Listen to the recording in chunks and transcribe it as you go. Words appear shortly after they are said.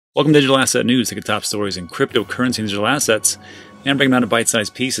Welcome to Digital Asset News, take the top stories in cryptocurrency and digital assets, and bring them down to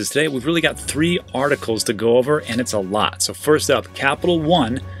bite-sized pieces. Today, we've really got 3 articles to go over, and it's a lot. So first up, Capital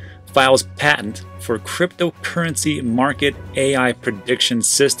One files patent for cryptocurrency market AI prediction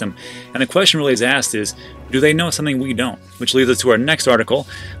system. And the question really is asked is, do they know something we don't? Which leads us to our next article,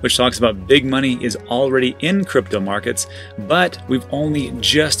 which talks about big money is already in crypto markets, but we've only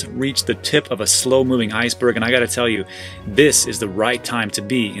just reached the tip of a slow-moving iceberg. And I got to tell you, this is the right time to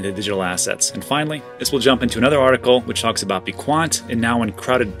be into digital assets. And finally, this will jump into another article, which talks about BeQuant and now in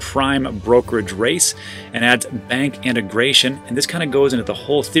crowded prime brokerage race and adds bank integration. And this kind of goes into the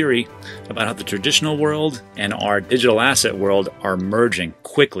whole theory about how the traditional world and our digital asset world are merging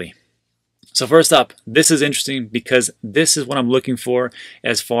quickly. So first up, this is interesting because this is what I'm looking for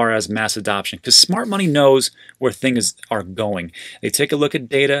as far as mass adoption. Because smart money knows where things are going. They take a look at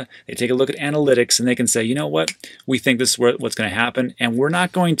data, they take a look at analytics, and they can say, you know what, we think this is what's going to happen, and we're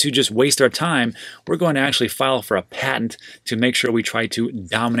not going to just waste our time. We're going to actually file for a patent to make sure we try to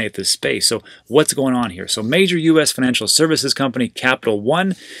dominate this space. So what's going on here? So major U.S. financial services company Capital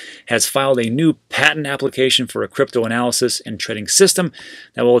One has filed a new patent application for a crypto analysis and trading system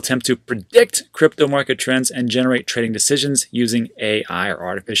that will attempt to predict crypto market trends and generate trading decisions using AI or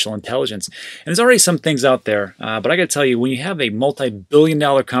artificial intelligence. And there's already some things out there, but I got to tell you, when you have a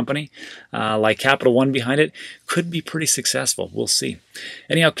multi-billion-dollar company like Capital One behind it, could be pretty successful. We'll see.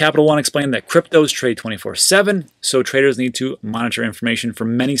 Anyhow, Capital One explained that cryptos trade 24/7, so traders need to monitor information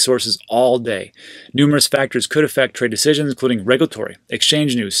from many sources all day. Numerous factors could affect trade decisions, including regulatory,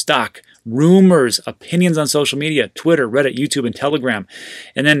 exchange news, stock, rumors, opinions on social media, Twitter, Reddit, YouTube, and Telegram,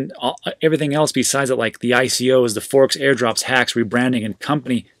 and then everything else besides it, like the ICOs, the forks, airdrops, hacks, rebranding, and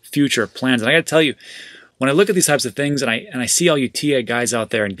company future plans. And I got to tell you, when I look at these types of things and I see all you TA guys out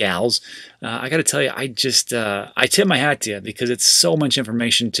there and gals, I got to tell you, I tip my hat to you because it's so much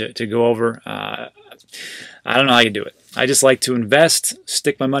information to go over. I don't know how you do it. I just like to invest,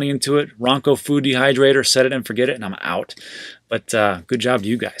 stick my money into it, Ronco food dehydrator, set it and forget it, and I'm out. But good job to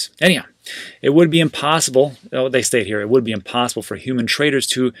you guys. Anyhow, it would be impossible, they state here, it would be impossible for human traders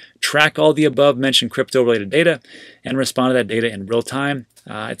to track all the above-mentioned crypto-related data and respond to that data in real time.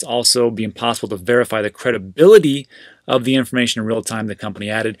 It's also be impossible to verify the credibility of the information in real time the company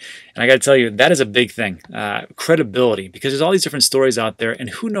added. And I got to tell you, that is a big thing, credibility, because there's all these different stories out there, and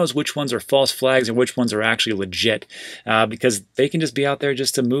who knows which ones are false flags and which ones are actually legit, because they can just be out there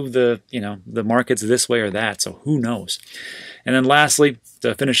just to move the markets this way or that. So who knows? And then lastly,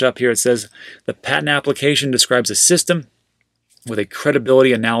 to finish up here, it says the patent application describes a system with a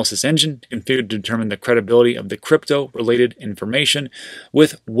credibility analysis engine configured to determine the credibility of the crypto-related information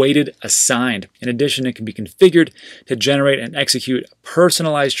with weighted assigned. In addition, it can be configured to generate and execute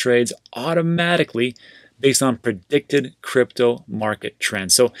personalized trades automatically based on predicted crypto market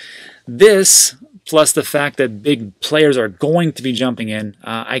trends. So this, plus the fact that big players are going to be jumping in,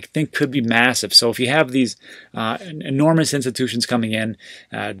 I think could be massive. So if you have these enormous institutions coming in,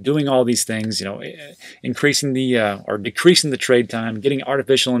 doing all these things, increasing or decreasing the trade time, getting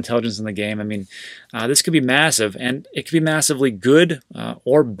artificial intelligence in the game, I mean, this could be massive, and it could be massively good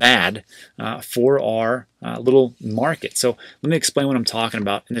or bad for our little market. So let me explain what I'm talking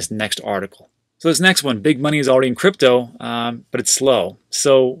about in this next article. So this next one, big money is already in crypto, but it's slow.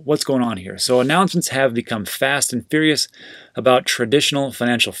 So what's going on here? So announcements have become fast and furious about traditional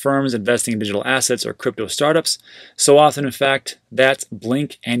financial firms investing in digital assets or crypto startups. So often, in fact, that's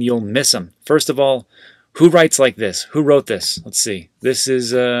blink and you'll miss them. First of all, who writes like this? Who wrote this? Let's see. This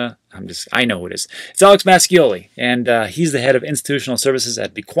is, I know who it is. It's Alex Mascioli, and he's the head of institutional services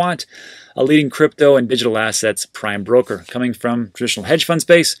at BeQuant, a leading crypto and digital assets prime broker. Coming from traditional hedge fund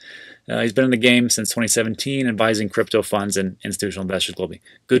space, he's been in the game since 2017, advising crypto funds and institutional investors globally.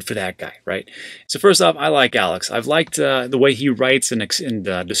 Good for that guy, right? So first off, I like Alex. I've liked the way he writes and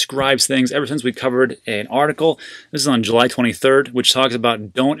describes things ever since we covered an article. This is on July 23rd, which talks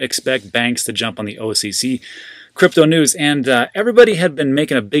about don't expect banks to jump on the OCC crypto news. And everybody had been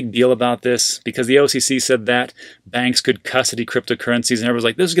making a big deal about this because the OCC said that banks could custody cryptocurrencies, and everyone's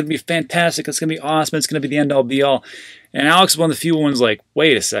like, this is going to be fantastic, it's going to be awesome, it's going to be the end-all be-all. And Alex is one of the few ones like,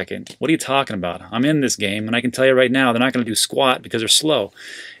 wait a second, what are you talking about? I'm in this game, and I can tell you right now, they're not going to do squat because they're slow.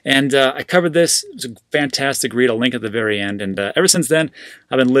 And I covered this. It was a fantastic read. I'll link at the very end. And ever since then,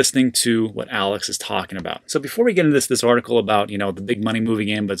 I've been listening to what Alex is talking about. So before we get into this article about, the big money moving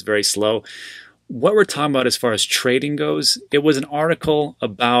in, but it's very slow, what we're talking about as far as trading goes, it was an article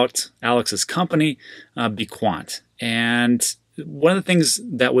about Alex's company, BeQuant. And one of the things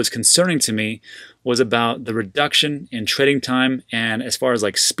that was concerning to me was about the reduction in trading time and as far as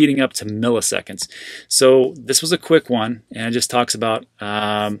like speeding up to milliseconds. So this was a quick one, and it just talks about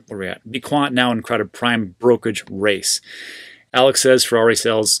where we're at. BeQuant now in crowded prime brokerage race. Alex says Ferrari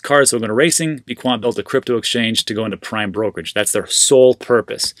sells cars, so we're going to racing. BeQuant built a crypto exchange to go into prime brokerage. That's their sole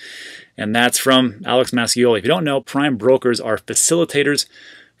purpose. And that's from Alex Mascioli. If you don't know, prime brokers are facilitators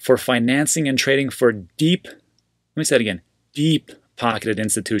for financing and trading for deep pocketed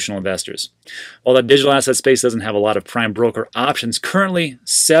institutional investors. While the digital asset space doesn't have a lot of prime broker options, currently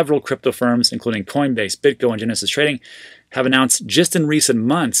several crypto firms, including Coinbase, BitGo, and Genesis Trading, have announced just in recent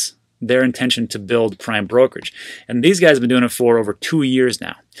months their intention to build prime brokerage. And these guys have been doing it for over 2 years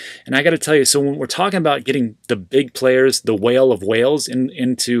now. And I got to tell you, so when we're talking about getting the big players, the whale of whales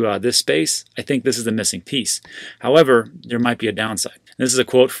into this space, I think this is the missing piece. However, there might be a downside. This is a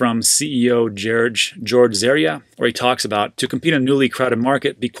quote from CEO George Zaria, where he talks about, to compete in a newly crowded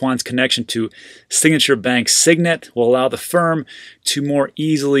market, BeQuant's connection to signature bank Signet will allow the firm to more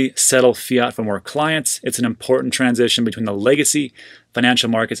easily settle fiat for more clients. It's an important transition between the legacy financial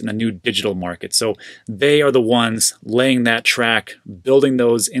markets and the new digital market. So they are the ones laying that track, building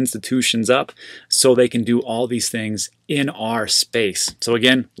those institutions up so they can do all these things in our space. So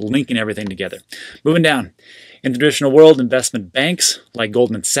again, linking everything together. Moving down. In the traditional world, investment banks like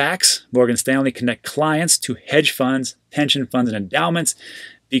Goldman Sachs, Morgan Stanley connect clients to hedge funds, pension funds, and endowments.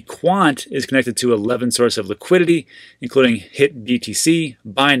 BeQuant is connected to 11 sources of liquidity, including HIT BTC,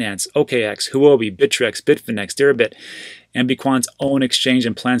 Binance, OKX, Huobi, Bittrex, Bitfinex, Deribit, and BeQuant's own exchange,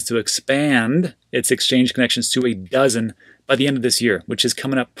 and plans to expand its exchange connections to a dozen by the end of this year, which is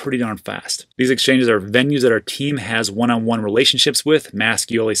coming up pretty darn fast. These exchanges are venues that our team has one-on-one relationships with.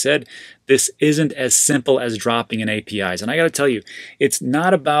 Mascioli said, this isn't as simple as dropping in APIs. And I got to tell you, it's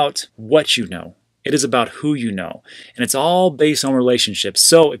not about what you know. It is about who you know. And it's all based on relationships.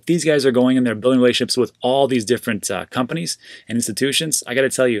 So if these guys are going in there building relationships with all these different companies and institutions, I got to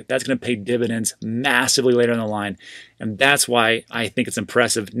tell you, that's going to pay dividends massively later in the line. And that's why I think it's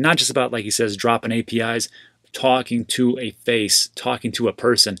impressive, not just about, like he says, dropping APIs, talking to a face, talking to a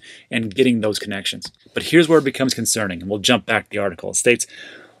person, and getting those connections. But here's where it becomes concerning, and we'll jump back to the article. It states,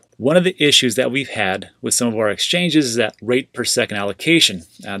 one of the issues that we've had with some of our exchanges is that rate per second allocation,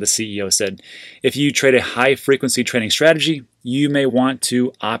 the CEO said. If you trade a high-frequency trading strategy, you may want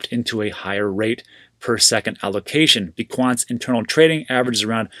to opt into a higher rate per second allocation. BeQuant's internal trading averages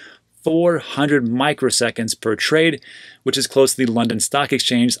around 400 microseconds per trade, which is close to the London Stock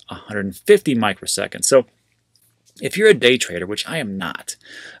Exchange's 150 microseconds. So if you're a day trader, which I am not,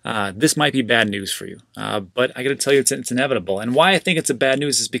 this might be bad news for you. But I got to tell you, it's inevitable. And why I think it's a bad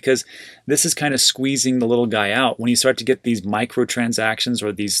news is because this is kind of squeezing the little guy out. When you start to get these micro transactions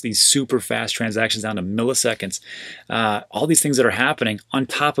or these super fast transactions down to milliseconds, all these things that are happening on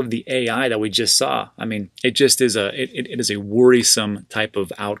top of the AI that we just saw. I mean, it just is it is a worrisome type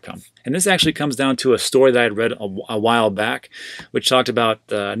of outcome. And this actually comes down to a story that I had read a while back, which talked about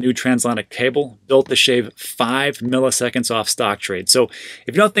the new transatlantic cable built to shave 5 milliseconds off stock trade. So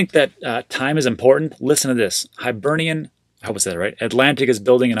if you don't think that time is important, listen to this. Hibernian, I hope I said that right, Atlantic is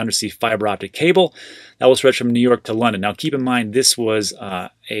building an undersea fiber optic cable that will stretch from New York to London. Now keep in mind, this was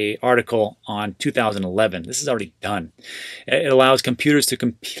an article on 2011. This is already done. It allows computers to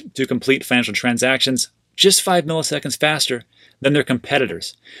complete financial transactions just 5 milliseconds faster than their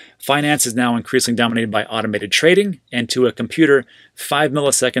competitors. Finance is now increasingly dominated by automated trading, and to a computer, 5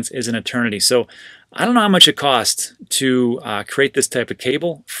 milliseconds is an eternity. So I don't know how much it costs to create this type of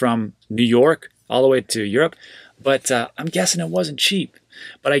cable from New York all the way to Europe, but I'm guessing it wasn't cheap.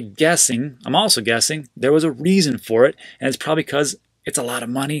 But I'm also guessing there was a reason for it, and it's probably because it's a lot of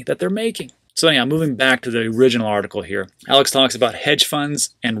money that they're making. So anyhow, moving back to the original article here, Alex talks about hedge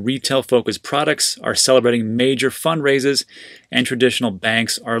funds and retail-focused products are celebrating major fundraisers, and traditional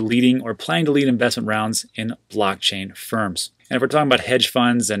banks are leading or planning to lead investment rounds in blockchain firms. And if we're talking about hedge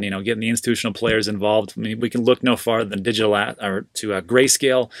funds and getting the institutional players involved, I mean, we can look no farther than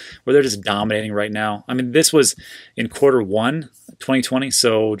Grayscale, where they're just dominating right now. I mean, this was in Q1 2020,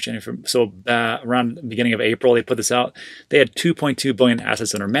 so around the beginning of April they put this out. They had 2.2 billion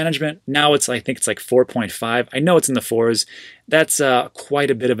assets under management. Now I think it's like 4.5. I know it's in the fours. That's quite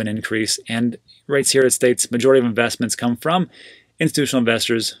a bit of an increase. And right here it states majority of investments come from institutional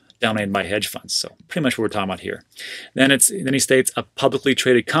investors, dominated by hedge funds. So pretty much what we're talking about here. Then he states a publicly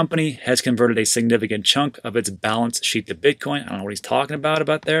traded company has converted a significant chunk of its balance sheet to Bitcoin. I don't know what he's talking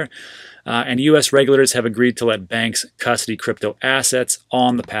about there. And U.S. regulators have agreed to let banks custody crypto assets all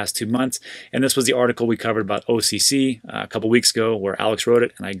in the past 2 months. And this was the article we covered about OCC a couple weeks ago where Alex wrote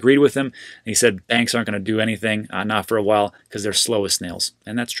it, and I agreed with him. And he said banks aren't going to do anything, not for a while, because they're slow as snails.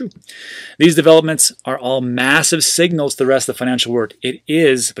 And that's true. These developments are all massive signals to the rest of the financial world. It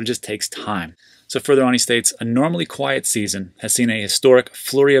is, but it just takes time. So further on, he states, a normally quiet season has seen a historic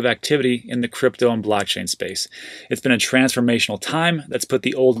flurry of activity in the crypto and blockchain space. It's been a transformational time that's put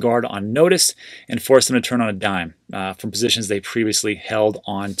the old guard on notice and forced them to turn on a dime from positions they previously held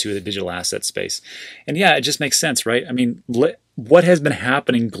on to the digital asset space. And yeah, it just makes sense, right? I mean, what has been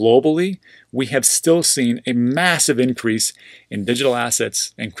happening globally, we have still seen a massive increase in digital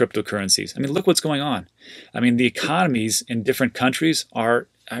assets and cryptocurrencies. I mean, look what's going on. I mean, the economies in different countries are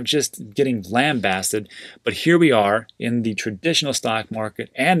just getting lambasted, but here we are in the traditional stock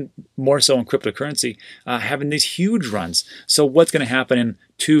market and more so in cryptocurrency having these huge runs. So what's going to happen in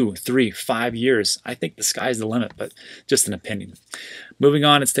 2, 3, 5 years? I think the sky's the limit, but just an opinion. Moving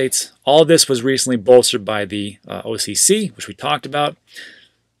on, it states, all this was recently bolstered by the OCC, which we talked about.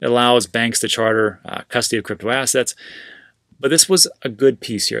 It allows banks to charter custody of crypto assets. But this was a good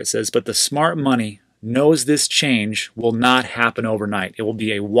piece here. It says, but the smart money knows this change will not happen overnight. It will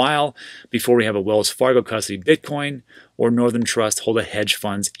be a while before we have a Wells Fargo custody Bitcoin or Northern Trust hold a hedge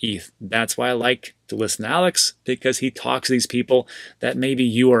fund's ETH. That's why I like to listen to Alex, because he talks to these people that maybe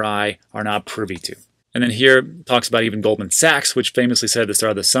you or I are not privy to. And then here talks about even Goldman Sachs, which famously said at the start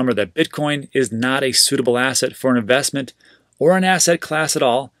of the summer that Bitcoin is not a suitable asset for an investment or an asset class at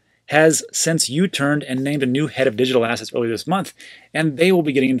all, has since U-turned and named a new head of digital assets earlier this month, and they will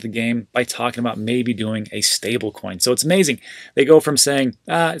be getting into the game by talking about maybe doing a stable coin. So it's amazing. They go from saying,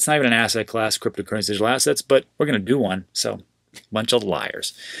 it's not even an asset class, cryptocurrency digital assets, but we're going to do one. So bunch of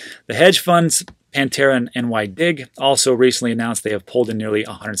liars. The hedge funds, Pantera and NYDIG, also recently announced they have pulled in nearly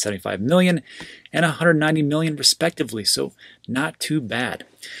 $175 million and $190 million respectively, so not too bad.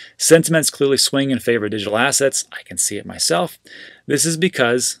 Sentiment's clearly swinging in favor of digital assets. I can see it myself. This is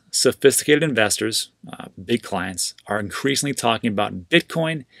because sophisticated investors, big clients, are increasingly talking about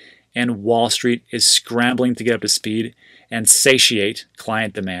Bitcoin, and Wall Street is scrambling to get up to speed and satiate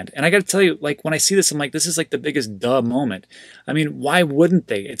client demand. And I got to tell you, like, when I see this, I'm like, this is like the biggest duh moment. I mean, why wouldn't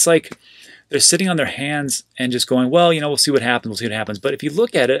they? It's like they're sitting on their hands and just going, well, we'll see what happens, we'll see what happens. But if you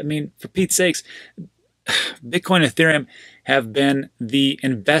look at it, I mean, for Pete's sakes, Bitcoin and Ethereum have been the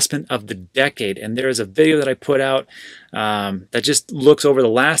investment of the decade. And there is a video that I put out that just looks over the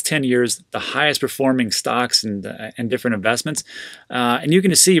last 10 years, the highest performing stocks and different investments. And you can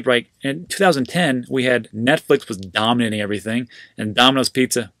just see, right, in 2010, we had Netflix was dominating everything, and Domino's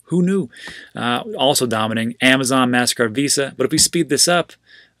Pizza, who knew, also dominating, Amazon, MasterCard, Visa. But if we speed this up,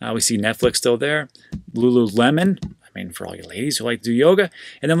 we see Netflix still there, Lululemon, I mean, for all you ladies who like to do yoga.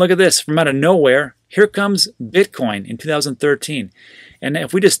 And then look at this, from out of nowhere, here comes Bitcoin in 2013. And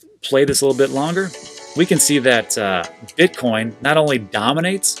if we just play this a little bit longer, we can see that Bitcoin not only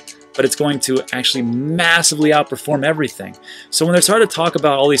dominates, but it's going to actually massively outperform everything. So when they're starting to talk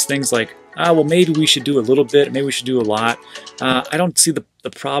about all these things like, well, maybe we should do a little bit, maybe we should do a lot, I don't see the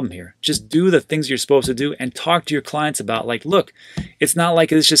problem here. Just do the things you're supposed to do and talk to your clients about, like, look, it's not like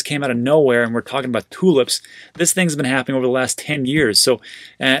this just came out of nowhere and we're talking about tulips. This thing's been happening over the last 10 years. So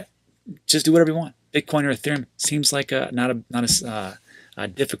just do whatever you want. Bitcoin or Ethereum seems like not a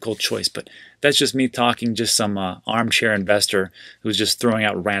difficult choice, but that's just me talking, just some armchair investor who's just throwing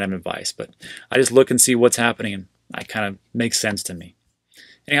out random advice. But I just look and see what's happening, and it kind of makes sense to me.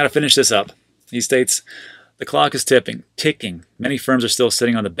 Anyhow, to finish this up, he states, the clock is ticking. Many firms are still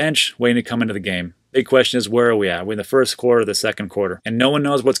sitting on the bench waiting to come into the game. Big question is, where are we at? We're in the first quarter, the second quarter. And no one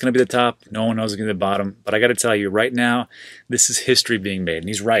knows what's going to be the top. No one knows what's going to be the bottom. But I got to tell you, right now, this is history being made. And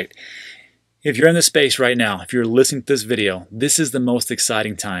he's right. If you're in this space right now, if you're listening to this video, this is the most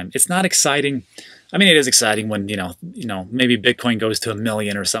exciting time. It's not exciting. I mean, it is exciting when, maybe Bitcoin goes to 1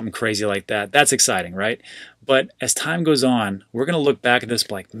 million or something crazy like that. That's exciting, right? But as time goes on, we're going to look back at this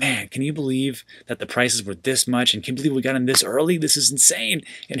like, man, can you believe that the prices were this much? And can you believe we got in this early? This is insane.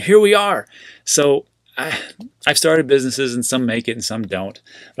 And here we are. So I've started businesses, and some make it and some don't.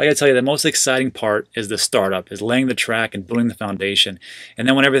 But I got to tell you, the most exciting part is the startup, is laying the track and building the foundation. And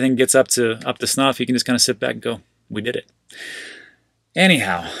then when everything gets up to snuff, you can just kind of sit back and go, we did it.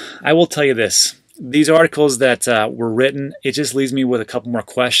 Anyhow, I will tell you this. These articles that were written, it just leaves me with a couple more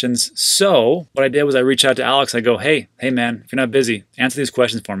questions. So what I did was I reached out to Alex. I go, hey man, if you're not busy, answer these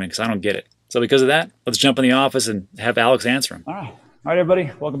questions for me because I don't get it. So because of that, let's jump in the office and have Alex answer them. All right. All right, everybody,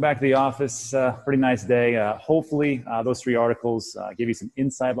 welcome back to the office. Pretty nice day. Hopefully, those three articles give you some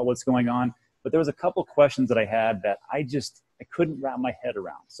insight about what's going on. But there was a couple questions that I had that I couldn't wrap my head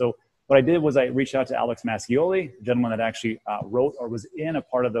around. So what I did was I reached out to Alex Mascioli, a gentleman that actually wrote or was in a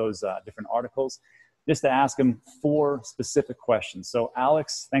part of those different articles, just to ask him 4 specific questions. So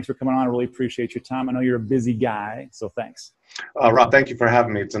Alex, thanks for coming on. I really appreciate your time. I know you're a busy guy, so thanks. Rob, thank you for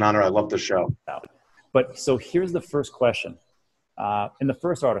having me. It's an honor. I love the show. But so here's the first question. In the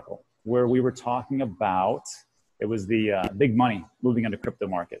first article where we were talking about, it was the big money moving into crypto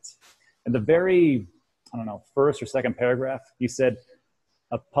markets. In the very, first or second paragraph, you said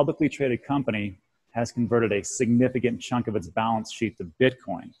a publicly traded company has converted a significant chunk of its balance sheet to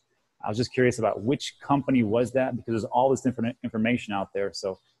Bitcoin. I was just curious about which company was that, because there's all this different information out there.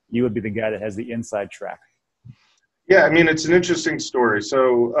 So you would be the guy that has the inside track. Yeah, I mean, it's an interesting story.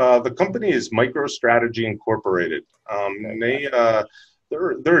 So the company is MicroStrategy Incorporated. And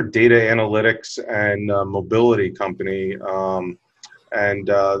they're a data analytics and mobility company, and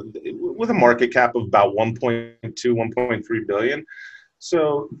with a market cap of about 1.2, 1.3 billion.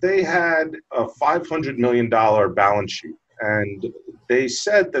 So they had a $500 million balance sheet. And they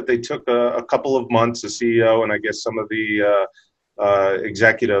said that they took a couple of months, the CEO and I guess some of the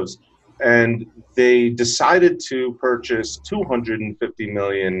executives, and they decided to purchase 250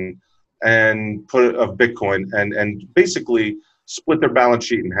 million and put of Bitcoin and basically split their balance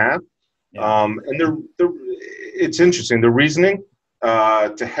sheet in half. Yeah. And it's interesting, the reasoning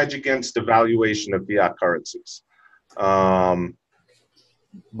to hedge against the valuation of fiat currencies. Right.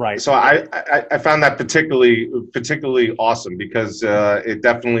 So I found that particularly awesome, because it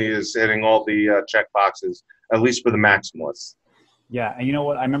definitely is hitting all the check boxes, at least for the maximalists. Yeah, and you know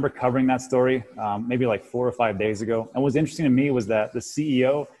what? I remember covering that story maybe like 4 or 5 days ago. And what was interesting to me was that the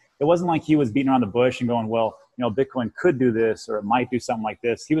CEO, it wasn't like he was beating around the bush and going, well, Bitcoin could do this or it might do something like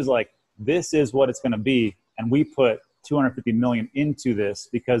this. He was like, this is what it's going to be. And we put 250 million into this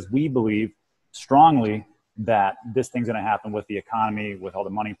because we believe strongly that this thing's going to happen with the economy, with all the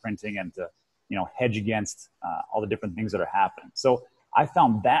money printing, and to, hedge against all the different things that are happening. So I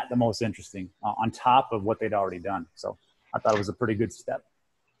found that the most interesting on top of what they'd already done. So I thought it was a pretty good step.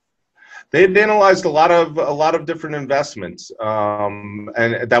 They had analyzed a lot of different investments and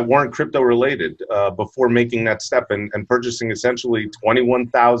that weren't crypto related before making that step and purchasing essentially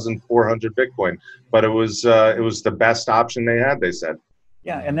 21,400 Bitcoin. But it was the best option they had, they said.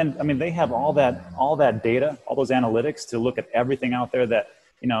 Yeah, and then I mean they have all that data, all those analytics to look at everything out there that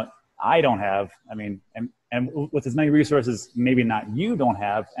I don't have. I mean, and with as many resources, maybe not you don't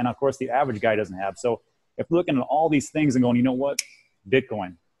have, and of course the average guy doesn't have. So if we're looking at all these things and going, you know what,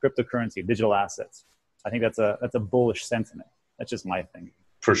 Bitcoin, cryptocurrency, digital assets, I think that's a bullish sentiment. That's just my thing.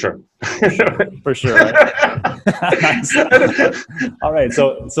 For sure. For sure. Right? Nice. All right.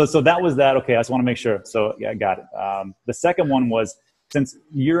 So that was that. Okay. I just want to make sure. So yeah, I got it. The second one was, since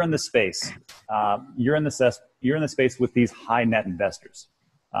you're in the space, you're in the space with these high net investors.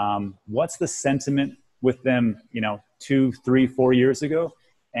 What's the sentiment with them, 2, 3, 4 years ago?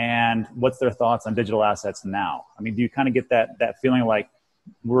 And what's their thoughts on digital assets now? I mean, do you kind of get that feeling like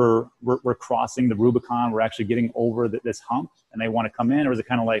we're crossing the Rubicon, we're actually getting over this hump, and they want to come in, or is it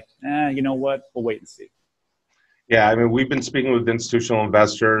kind of like, you know what, we'll wait and see? Yeah, I mean, we've been speaking with institutional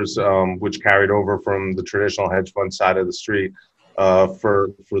investors, which carried over from the traditional hedge fund side of the street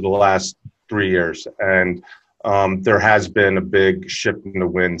for the last 3 years, and there has been a big shift in the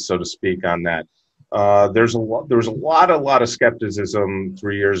wind, so to speak, on that. There was a lot of skepticism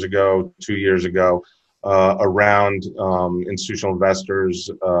 3 years ago, 2 years ago, around institutional investors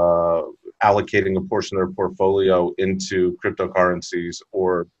allocating a portion of their portfolio into cryptocurrencies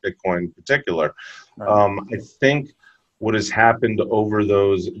or Bitcoin in particular. Right. I think what has happened over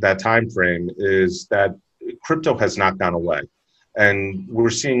that time frame is that crypto has not gone away. And we're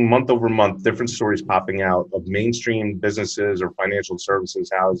seeing month over month different stories popping out of mainstream businesses or financial services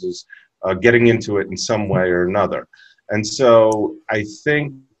houses getting into it in some way or another. And so I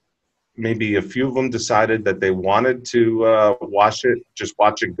think maybe a few of them decided that they wanted to watch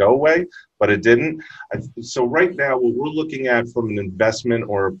it go away, but it didn't. So right now, what we're looking at from an investment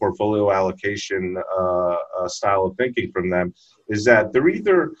or a portfolio allocation style of thinking from them is that they're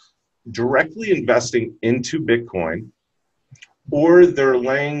either directly investing into Bitcoin, or they're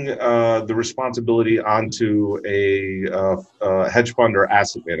laying the responsibility onto a hedge fund or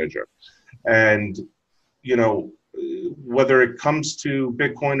asset manager. And, whether it comes to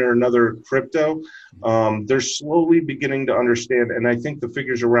Bitcoin or another crypto, they're slowly beginning to understand. And I think the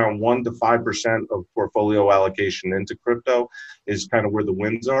figures around 1 to 5% of portfolio allocation into crypto is kind of where the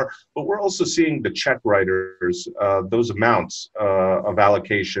wins are. But we're also seeing the check writers, those amounts of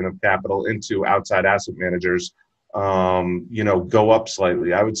allocation of capital into outside asset managers, go up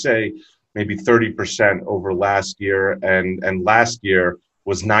slightly. I would say maybe 30% over last year, and last year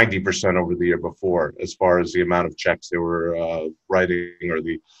was 90% over the year before, as far as the amount of checks they were writing, or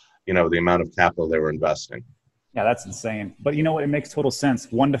the amount of capital they were investing. Yeah, that's insane. But you know what? It makes total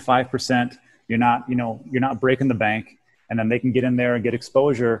sense. 1 to 5%. You're not breaking the bank, and then they can get in there and get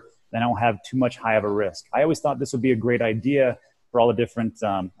exposure. They don't have too much high of a risk. I always thought this would be a great idea for all the different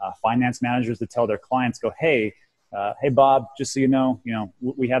finance managers to tell their clients, go, hey, Bob, just so you know,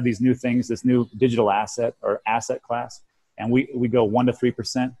 we have these new things, this new digital asset or asset class. And we go 1 to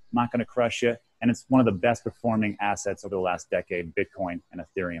 3%, not going to crush you. And it's one of the best performing assets over the last decade, Bitcoin and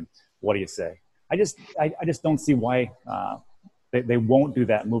Ethereum. What do you say? I just don't see why they won't do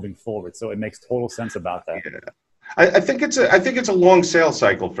that moving forward. So it makes total sense about that. Yeah. I think it's a long sales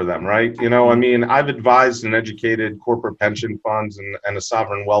cycle for them, right? I mean, I've advised and educated corporate pension funds and a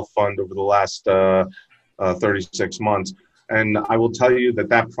sovereign wealth fund over the last 36 months. And I will tell you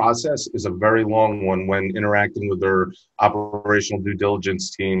that process is a very long one when interacting with their operational due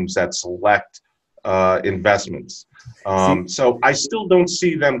diligence teams that select investments. So I still don't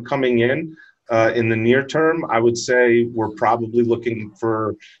see them coming in the near term. I would say we're probably looking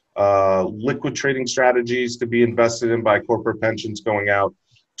for liquid trading strategies to be invested in by corporate pensions going out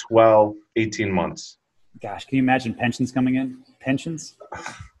 12, 18 months. Gosh, can you imagine pensions coming in? Pensions?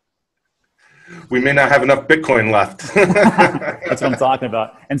 We may not have enough Bitcoin left. That's what I'm talking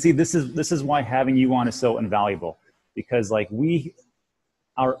about. And see, this is why having you on is so invaluable, because like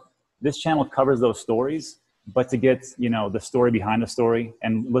this channel covers those stories, but to get, the story behind the story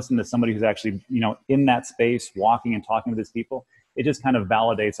and listen to somebody who's actually, in that space, walking and talking to these people, it just kind of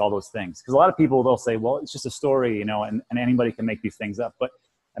validates all those things. Because a lot of people, they'll say, well, it's just a story, and anybody can make these things up. But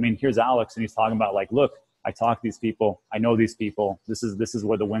I mean, here's Alex, and he's talking about like, look, I talk to these people, I know these people, this is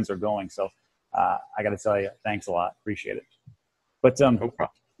where the winds are going. So I got to tell you, thanks a lot. Appreciate it. But, no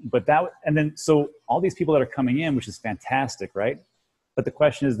problem. And then, so all these people that are coming in, which is fantastic, right? But the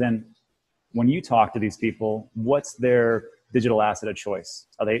question is then, when you talk to these people, what's their digital asset of choice?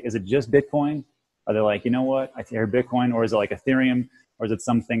 Is it just Bitcoin? Are they like, you know what, I hear Bitcoin, or is it like Ethereum, or is it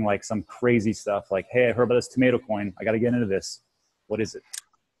something like some crazy stuff like, hey, I heard about this tomato coin, I got to get into this. What is it?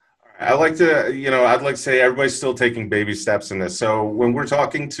 I'd like to say everybody's still taking baby steps in this. So when we're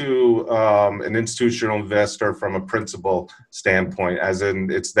talking to an institutional investor from a principal standpoint, as in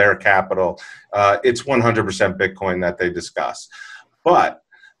it's their capital, it's 100% Bitcoin that they discuss. But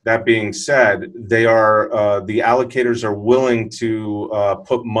that being said, the allocators are willing to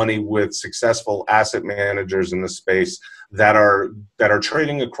put money with successful asset managers in the space that are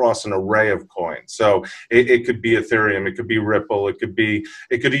trading across an array of coins. So it could be Ethereum, it could be Ripple, it could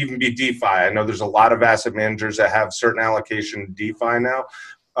even be DeFi. I know there's a lot of asset managers that have certain allocation in DeFi now.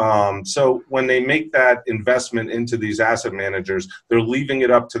 So when they make that investment into these asset managers, they're leaving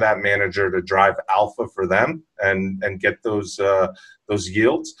it up to that manager to drive alpha for them and get those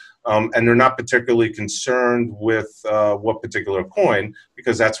yields. And they're not particularly concerned with what particular coin,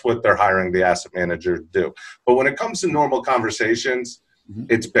 because that's what they're hiring the asset manager to do. But when it comes to normal conversations,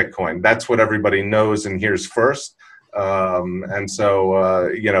 it's Bitcoin. That's what everybody knows and hears first. And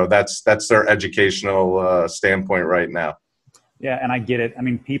so, that's their educational standpoint right now. Yeah, and I get it. I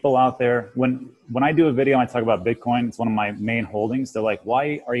mean, people out there, when I do a video and I talk about Bitcoin, it's one of my main holdings. They're like,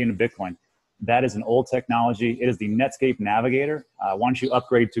 why are you into Bitcoin? That is an old technology. It is the Netscape Navigator. Why don't you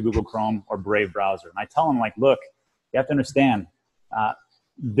upgrade to Google Chrome or Brave browser? And I tell them, like, look, you have to understand,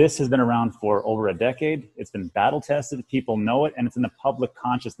 this has been around for over a decade. It's been battle tested. People know it, and it's in the public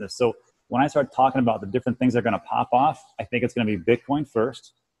consciousness. So when I start talking about the different things that are going to pop off, I think it's going to be Bitcoin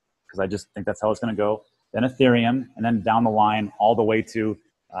first, because I just think that's how it's going to go. Then Ethereum, and then down the line, all the way to,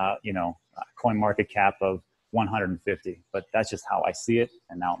 coin market cap of 150. But that's just how I see it,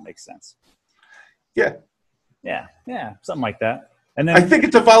 and now it makes sense. Yeah, something like that. And then I think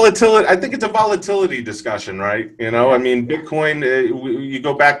it's a volatility discussion, right? I mean, Bitcoin. You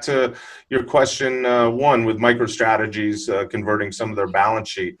go back to your question one with MicroStrategies converting some of their balance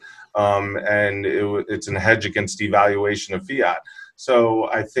sheet, and it's a hedge against devaluation of fiat. So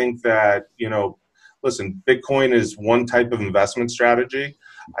I think that listen, Bitcoin is one type of investment strategy.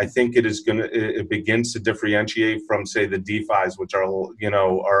 I think it begins to differentiate from, say, the DeFis, which are,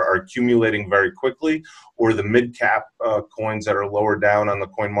 are accumulating very quickly, or the mid cap coins that are lower down on the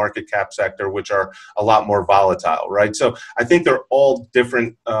coin market cap sector, which are a lot more volatile, right? So I think they're all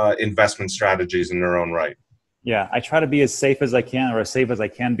different investment strategies in their own right. Yeah, I try to be as safe as I can, or as safe as I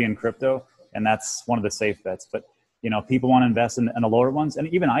can be in crypto, and that's one of the safe bets. But people want to invest in the lower ones, and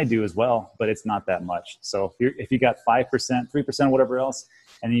even I do as well, but it's not that much. So if you got 5%, 3%, whatever else,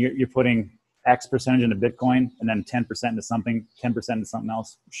 and you're putting X percentage into Bitcoin and then 10% into something, 10% into something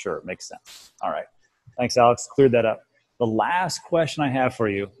else, sure, it makes sense. All right. Thanks, Alex. Cleared that up. The last question I have for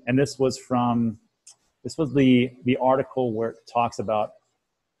you, and this was the article where it talks about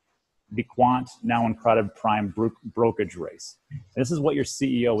BeQuant now in Prime Brokerage race. This is what your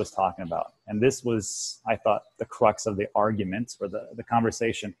CEO was talking about. And this was, I thought, the crux of the argument or the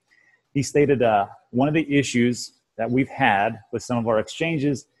conversation. He stated one of the issues that we've had with some of our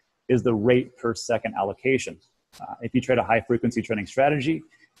exchanges is the rate per second allocation. If you trade a high frequency trading strategy,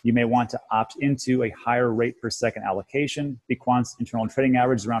 you may want to opt into a higher rate per second allocation. BeQuant's internal trading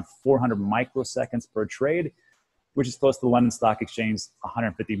average is around 400 microseconds per trade, which is close to the London Stock Exchange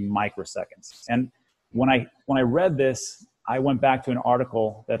 150 microseconds. And when I read this, I went back to an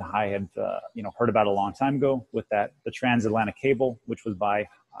article that I had heard about a long time ago with the transatlantic cable, which was by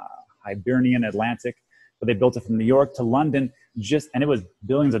Hibernian Atlantic, but they built it from New York to London, and it was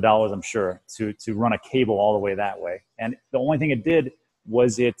billions of dollars, I'm sure, to run a cable all the way that way. And the only thing it did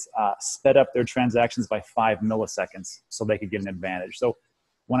was it sped up their transactions by 5 milliseconds so they could get an advantage. So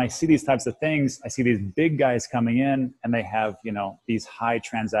when I see these types of things, I see these big guys coming in and they have, these high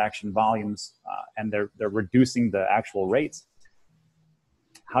transaction volumes and they're reducing the actual rates.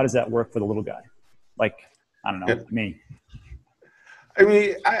 How does that work for the little guy? Like, I don't know, me. I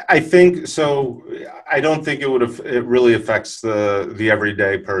mean, I think so. I don't think it really affects the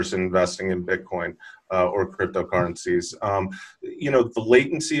everyday person investing in Bitcoin or cryptocurrencies. The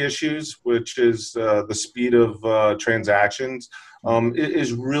latency issues, which is the speed of transactions,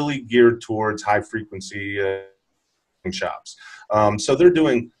 is really geared towards high frequency shops. So they're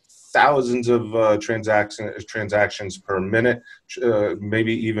doing thousands of transactions per minute,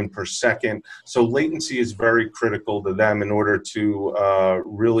 maybe even per second. So latency is very critical to them in order to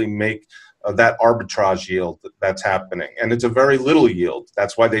really make that arbitrage yield that's happening. And it's a very little yield.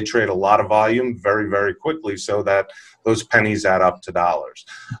 That's why they trade a lot of volume very, very quickly so that those pennies add up to dollars.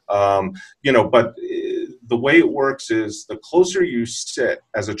 But the way it works is the closer you sit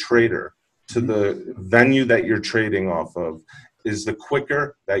as a trader to the venue that you're trading off of, is the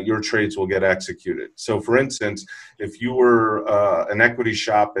quicker that your trades will get executed. So for instance, if you were an equity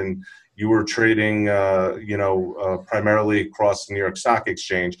shop and you were trading, primarily across the New York Stock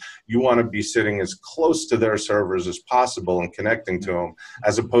Exchange, you want to be sitting as close to their servers as possible and connecting to them,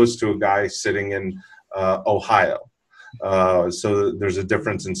 as opposed to a guy sitting in Ohio. So there's a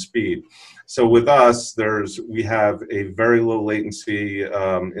difference in speed. So with us, we have a very low latency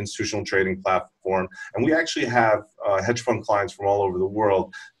institutional trading platform, and we actually have hedge fund clients from all over the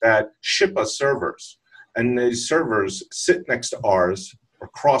world that ship us servers, and these servers sit next to ours or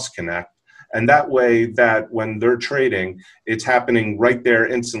cross connect, and that way that when they're trading, it's happening right there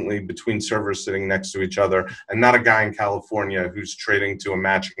instantly between servers sitting next to each other, and not a guy in California who's trading to a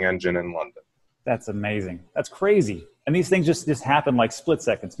matching engine in London. That's amazing. That's crazy. And these things just happen like split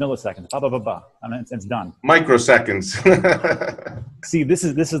seconds, milliseconds, blah, blah, blah, blah. I mean, it's done. Microseconds. See, this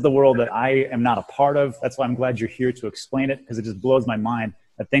is the world that I am not a part of. That's why I'm glad you're here to explain it, because it just blows my mind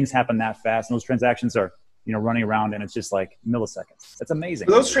that things happen that fast and those transactions are, running around and it's just like milliseconds. That's amazing.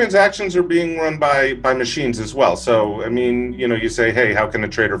 Those transactions are being run by machines as well. So, I mean, you say, hey, how can a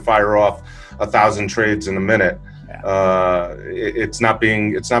trader fire off 1,000 trades in a minute? Yeah. It's not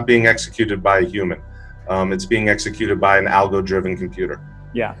being executed by a human. It's being executed by an algo-driven computer.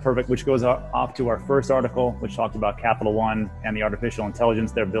 Yeah, perfect. Which goes off to our first article, which talked about Capital One and the artificial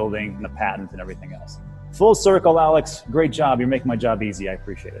intelligence they're building and the patent and everything else. Full circle, Alex. Great job. You're making my job easy. I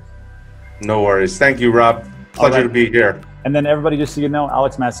appreciate it. No worries. Thank you, Rob. Pleasure to be here. And then everybody, just so you know,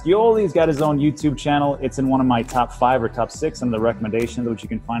 Alex Mascioli's got his own YouTube channel. It's in one of my top 5 or top 6 under the recommendations, which you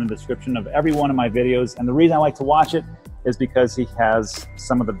can find in the description of every one of my videos. And the reason I like to watch it is because he has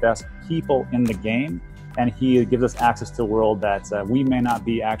some of the best people in the game. And he gives us access to a world that we may not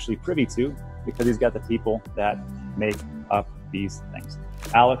be actually privy to, because he's got the people that make up these things.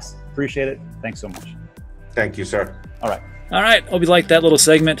 Alex, appreciate it. Thanks so much. Thank you, sir. All right. All right, hope you liked that little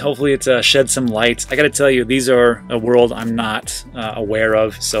segment. Hopefully it shed some light. I got to tell you, these are a world I'm not aware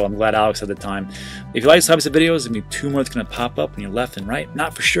of, so I'm glad Alex had the time. If you like these types of videos, there's going to be 2 more that's going to pop up on your left and right.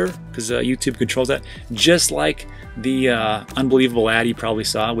 Not for sure, because YouTube controls that. Just like the unbelievable ad you probably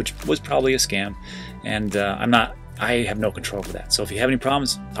saw, which was probably a scam. And I have no control over that. So if you have any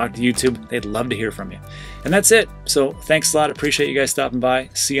problems, talk to YouTube. They'd love to hear from you. And that's it. So thanks a lot. Appreciate you guys stopping by.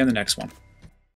 See you on the next one.